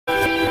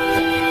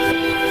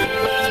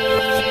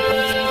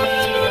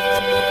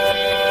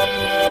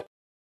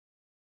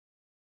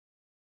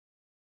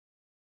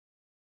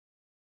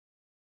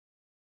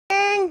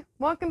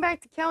Welcome back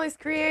to Kelly's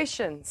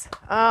Creations.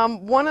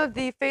 One of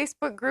the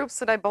Facebook groups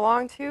that I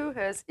belong to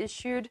has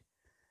issued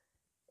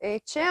a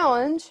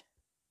challenge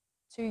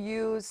to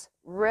use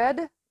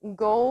red,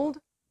 gold,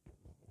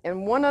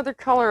 and one other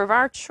color of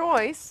our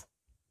choice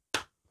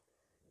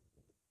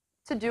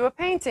to do a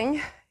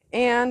painting.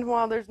 And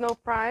while there's no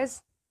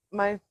prize,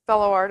 my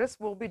fellow artists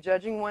will be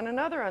judging one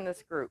another on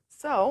this group.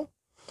 So,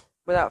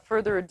 without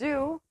further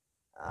ado,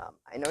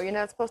 I know you're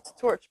not supposed to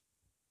torch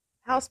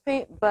house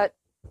paint, but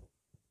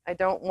I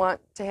don't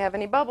want to have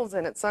any bubbles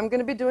in it. So I'm going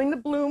to be doing the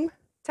bloom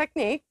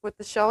technique with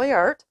the Shelly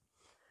art.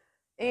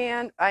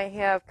 And I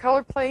have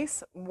Color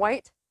Place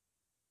white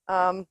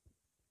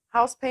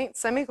house paint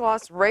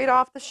semi-gloss right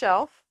off the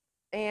shelf.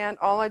 And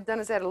all I've done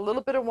is add a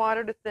little bit of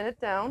water to thin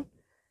it down.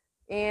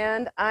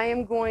 And I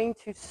am going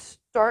to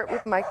start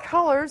with my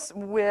colors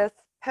with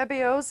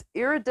Pebio's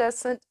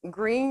Iridescent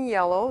Green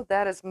Yellow.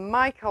 That is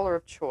my color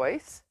of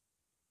choice.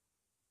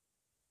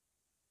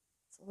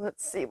 So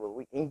let's see what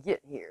we can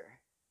get here.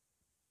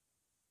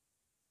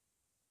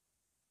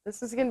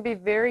 This is going to be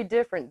very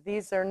different.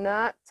 These are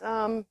not,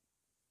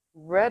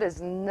 red is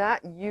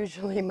not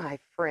usually my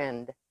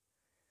friend.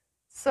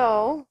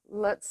 So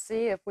let's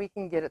see if we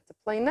can get it to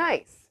play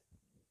nice.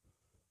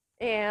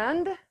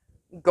 And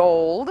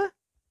gold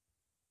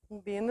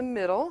will be in the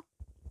middle.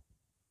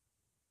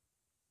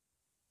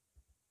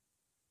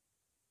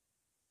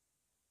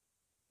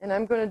 And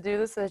I'm going to do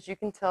this, as you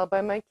can tell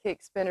by my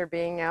cake spinner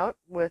being out,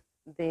 with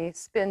the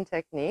spin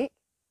technique.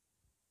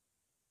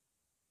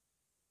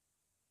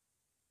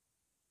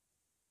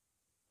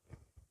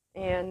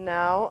 And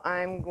now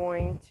I'm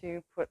going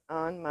to put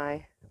on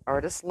my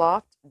Artist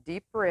Loft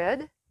Deep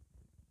Red.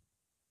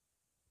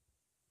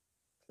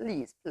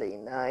 Please play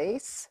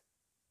nice.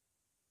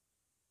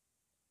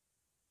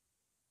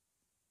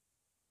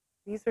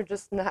 These are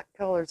just not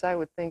colors I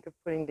would think of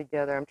putting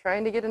together. I'm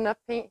trying to get enough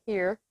paint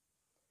here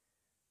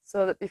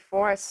so that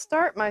before I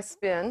start my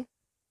spin,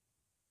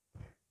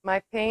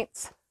 my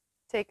paints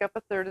take up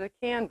 1/3 of the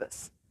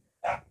canvas.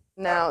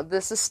 Now,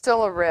 this is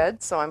still a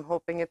red, so I'm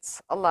hoping it's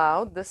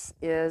allowed. This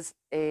is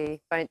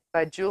by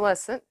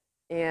Julescent,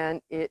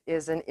 and it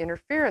is an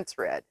interference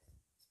red.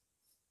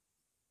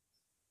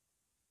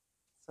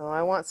 So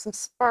I want some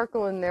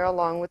sparkle in there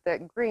along with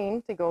that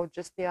green to go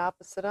just the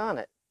opposite on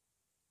it.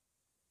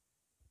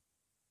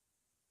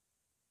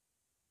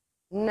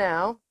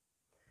 Now,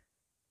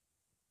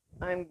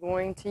 I'm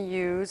going to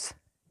use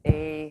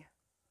a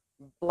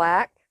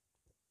black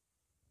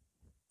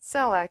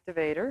cell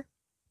activator.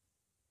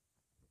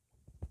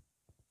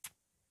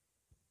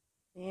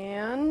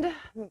 And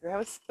let me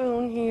grab a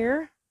spoon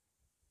here.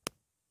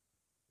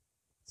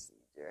 Let's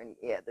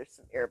see, there's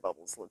some air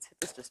bubbles. Let's hit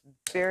this just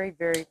very,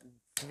 very,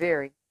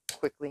 very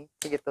quickly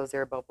to get those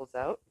air bubbles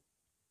out.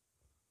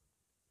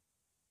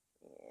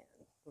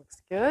 And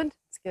looks good.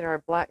 Let's get our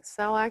black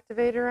cell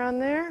activator on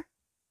there.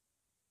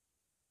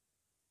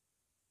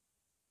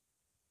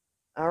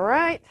 All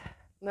right,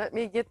 let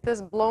me get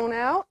this blown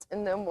out,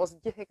 and then we'll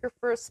take her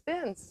for a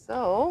spin.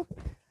 So,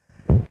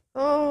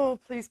 oh,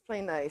 please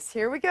play nice.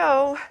 Here we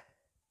go.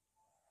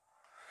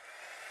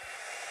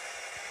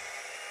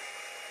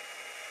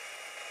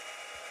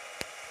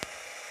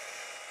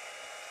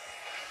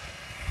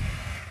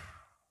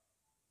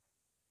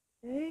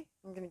 Okay,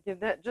 I'm going to give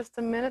that just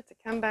a minute to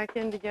come back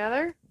in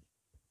together.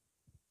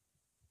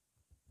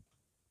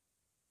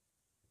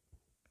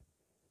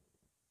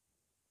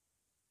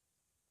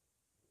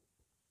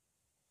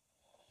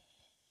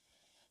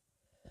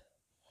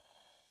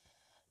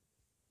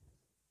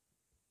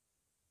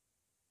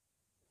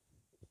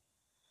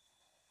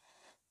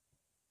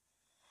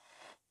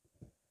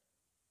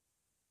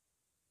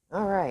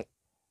 All right,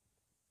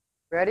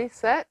 ready,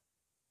 set,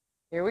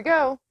 here we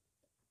go.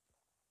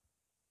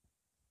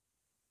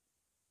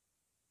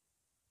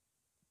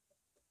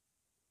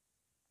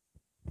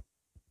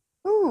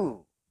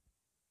 Ooh.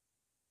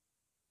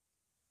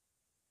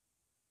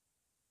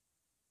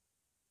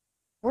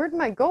 Where'd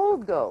my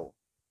gold go?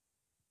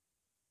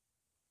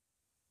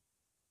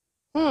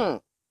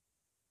 Okay,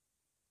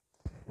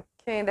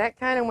 that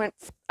kind of went,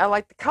 I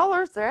like the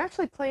colors. They're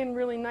actually playing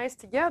really nice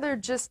together,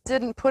 just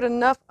didn't put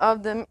enough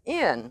of them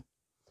in.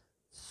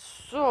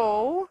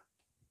 So,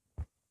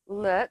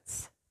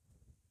 let's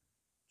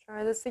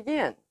try this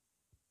again.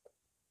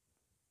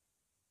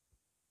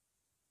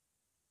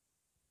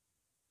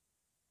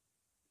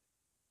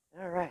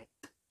 All right.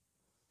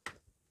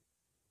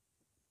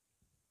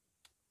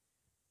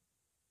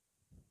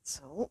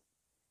 So,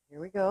 here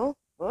we go.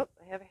 Whoop,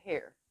 I have a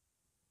hair.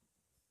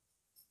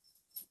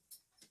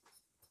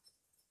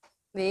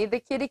 Leave the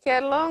kitty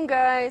cat alone,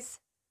 guys.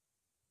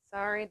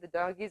 Sorry, the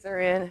doggies are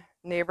in.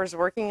 Neighbor's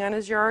working on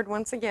his yard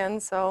once again,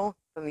 so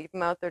I'll leave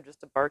him out there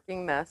just a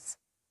barking mess.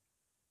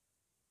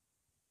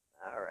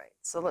 All right,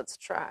 so let's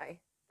try.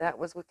 That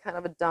was kind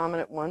of a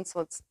dominant one, so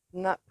let's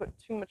not put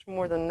too much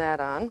more than that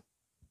on.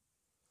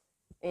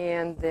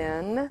 And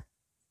then,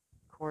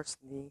 of course,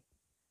 the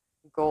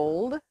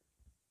gold,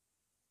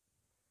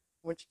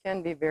 which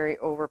can be very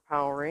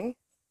overpowering.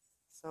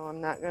 So I'm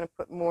not going to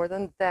put more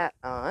than that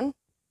on.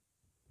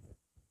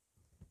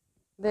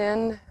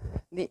 Then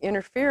the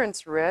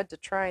interference red to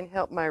try and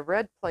help my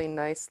red play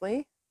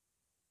nicely.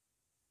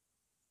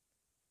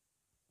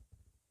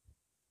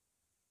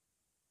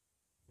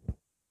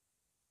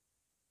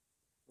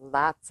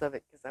 Lots of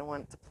it because I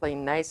want it to play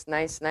nice,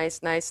 nice,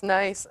 nice, nice,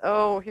 nice.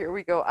 Oh, here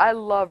we go. I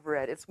love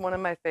red. It's one of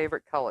my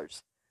favorite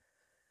colors.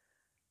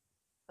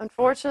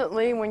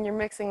 Unfortunately, when you're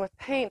mixing with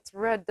paints,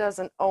 red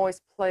doesn't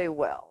always play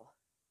well.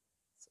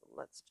 So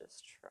let's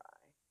just try.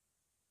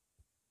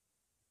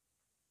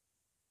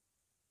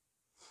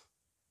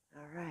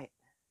 All right.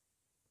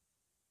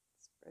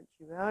 Spread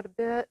you out a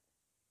bit.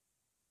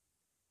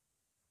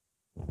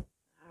 All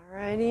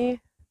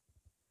righty.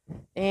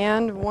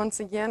 And once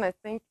again, I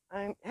think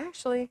I'm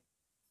actually,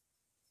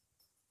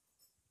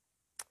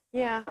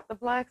 yeah, the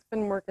black's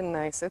been working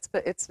nice.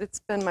 It's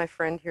been my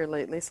friend here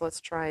lately, so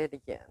let's try it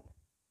again.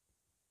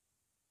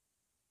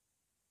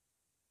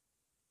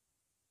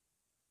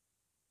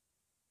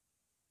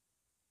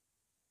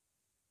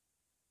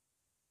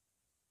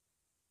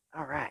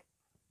 All right.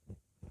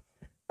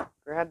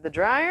 Grab the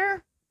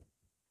dryer,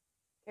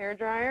 hair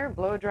dryer,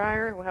 blow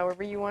dryer,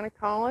 however you want to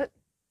call it.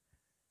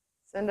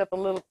 Send up a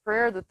little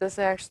prayer that this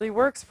actually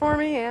works for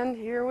me, and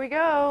here we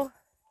go.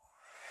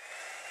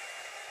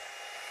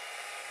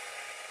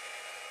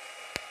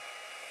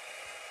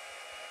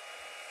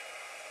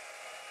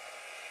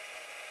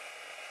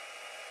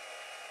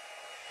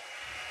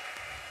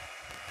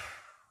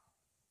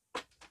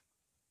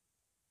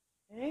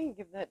 Okay,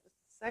 give that just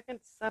a second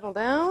to settle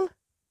down.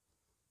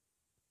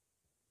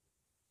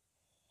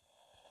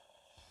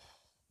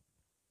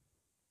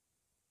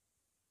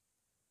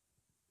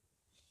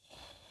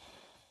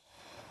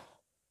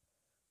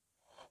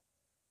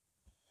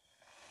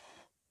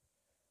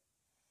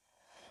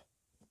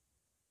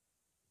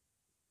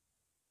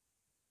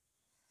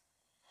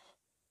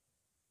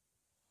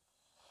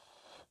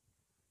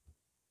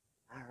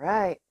 All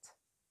right,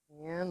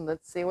 and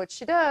let's see what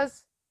she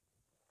does.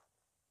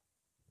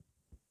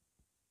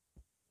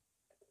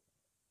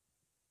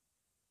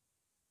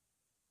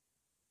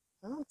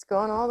 Well, it's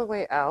gone all the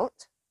way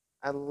out.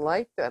 I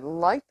like the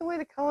way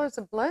the colors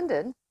have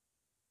blended.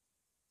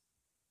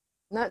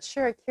 Not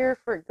sure I care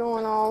for it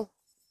going all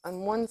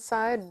on one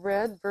side,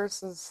 red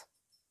versus.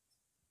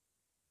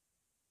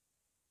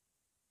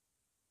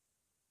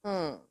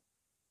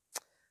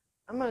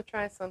 I'm going to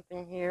try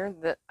something here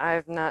that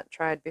I've not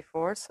tried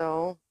before,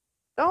 so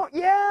don't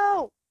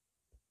yell!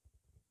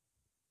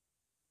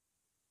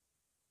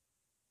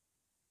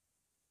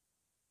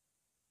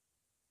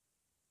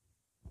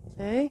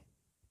 Okay.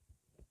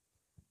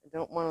 I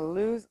don't want to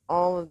lose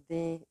all of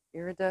the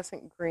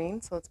iridescent green,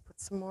 so let's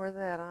put some more of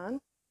that on.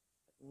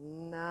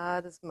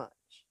 Not as much.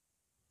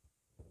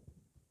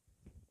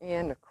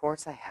 And of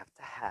course I have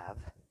to have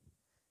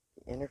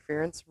the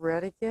interference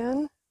red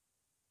again.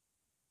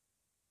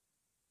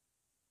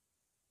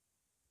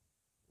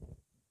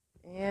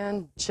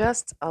 And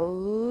just a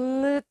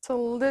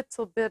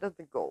little bit of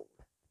the gold,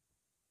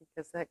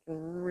 because that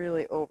can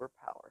really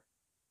overpower.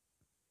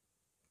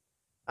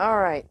 All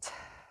right.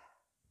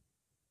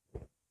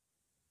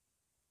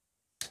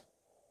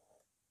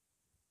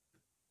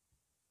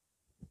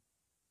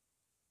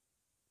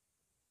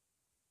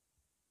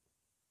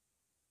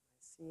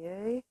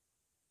 CA.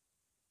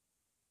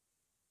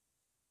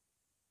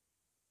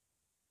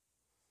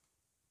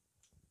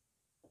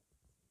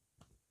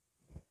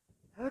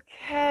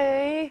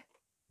 Okay.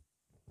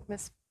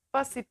 Miss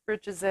Fussy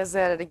Britches is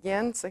at it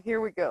again, so here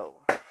we go.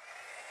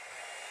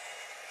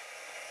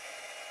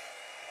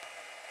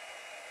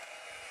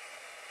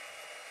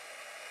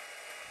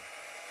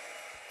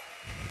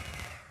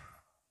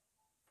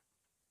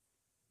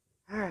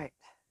 All right,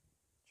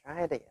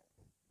 try it again.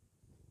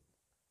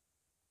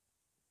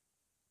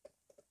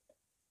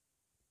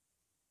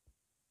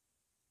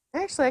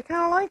 Actually, I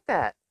kind of like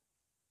that,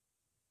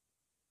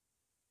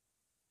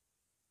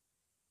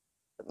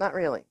 but not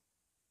really.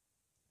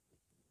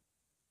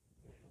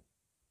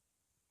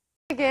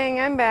 Hey gang,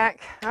 I'm back.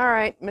 All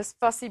right, Miss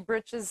Fussy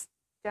Britches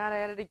got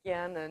at it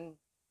again, and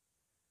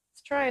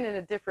let's try it in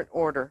a different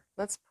order.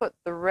 Let's put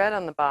the red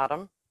on the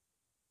bottom.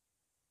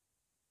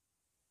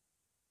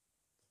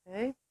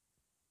 Okay.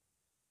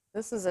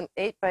 This is an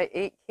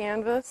 8x8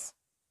 canvas,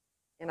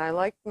 and I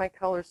like my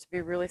colors to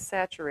be really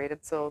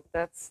saturated, so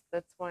that's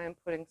why I'm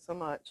putting so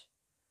much.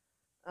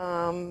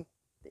 The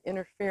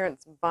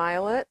interference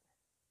violet,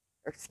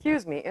 or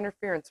excuse me,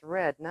 interference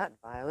red, not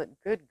violet.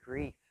 Good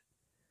grief.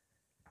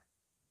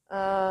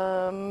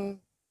 Deco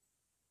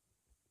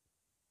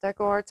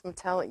Arts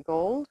metallic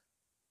gold.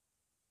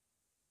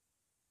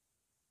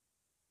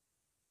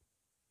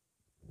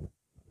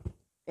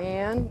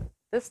 And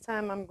this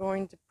time I'm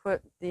going to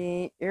put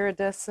the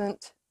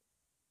iridescent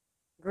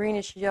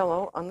greenish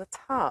yellow on the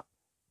top.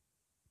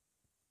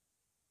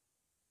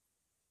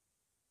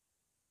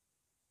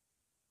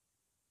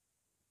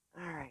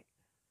 All right.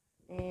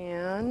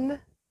 And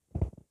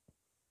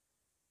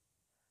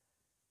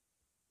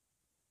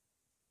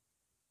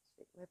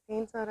shake my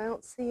paints out. I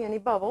don't see any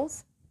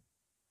bubbles.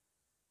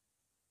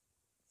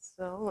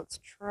 So let's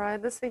try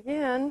this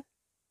again.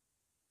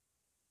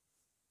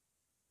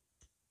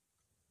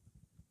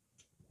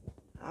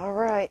 All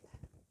right.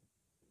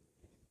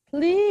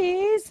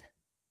 Please.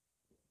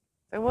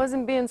 If I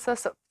wasn't being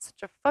such a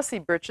fussy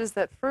britches,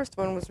 that first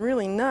one was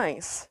really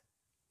nice.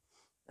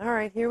 All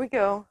right, here we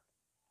go.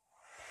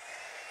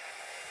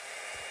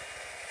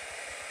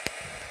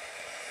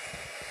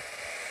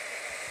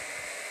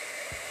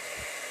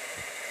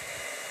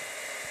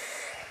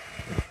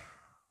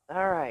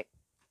 All right.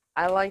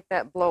 I like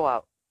that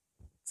blowout.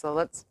 So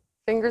let's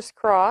fingers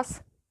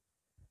crossed.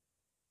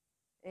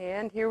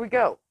 And here we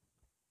go.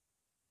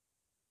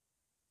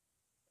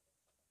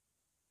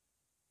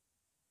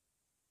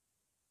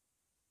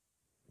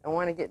 I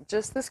want to get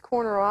just this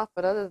corner off,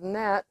 but other than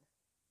that,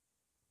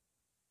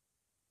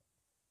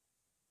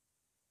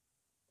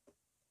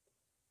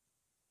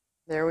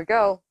 there we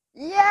go.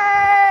 Yay!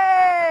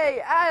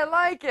 I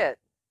like it.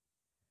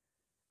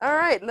 All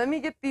right, let me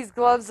get these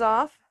gloves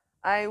off.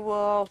 I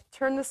will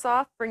turn this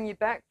off, bring you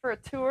back for a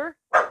tour.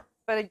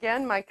 But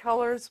again, my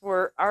colors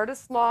were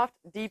Artist Loft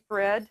Deep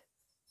Red,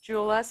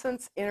 Jewel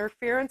Essence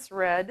Interference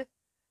Red,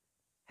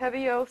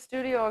 Heavy-O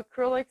Studio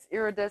Acrylics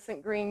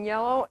Iridescent Green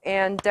Yellow,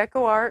 and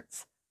Deco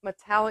Arts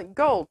Metallic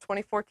Gold,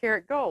 24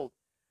 karat gold.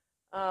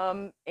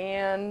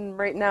 And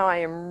right now I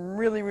am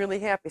really, really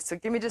happy. So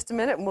give me just a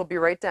minute and we'll be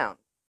right down.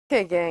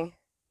 Okay, gang,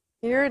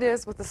 here it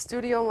is with the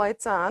studio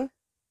lights on.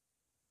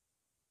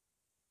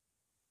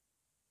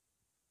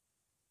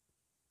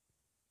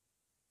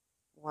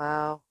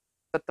 Wow.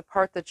 But the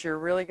part that you're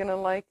really going to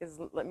like is,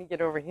 let me get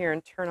over here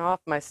and turn off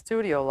my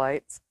studio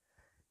lights.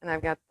 And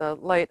I've got the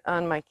light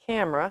on my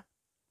camera.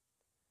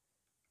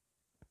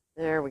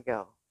 There we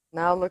go.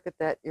 Now look at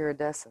that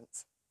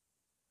iridescence.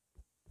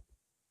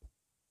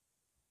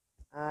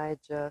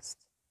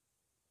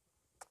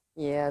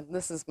 Yeah,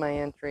 this is my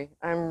entry.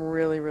 I'm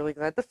really, really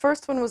glad. The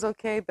first one was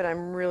okay, but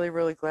I'm really,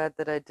 really glad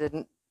that I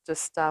didn't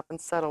just stop and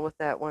settle with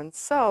that one.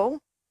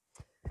 So,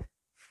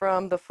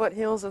 from the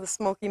foothills of the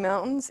Smoky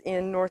Mountains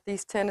in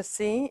Northeast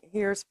Tennessee,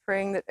 here's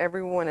praying that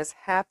everyone is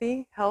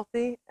happy,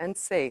 healthy, and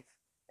safe.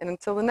 And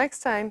until the next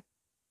time,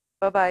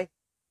 bye-bye.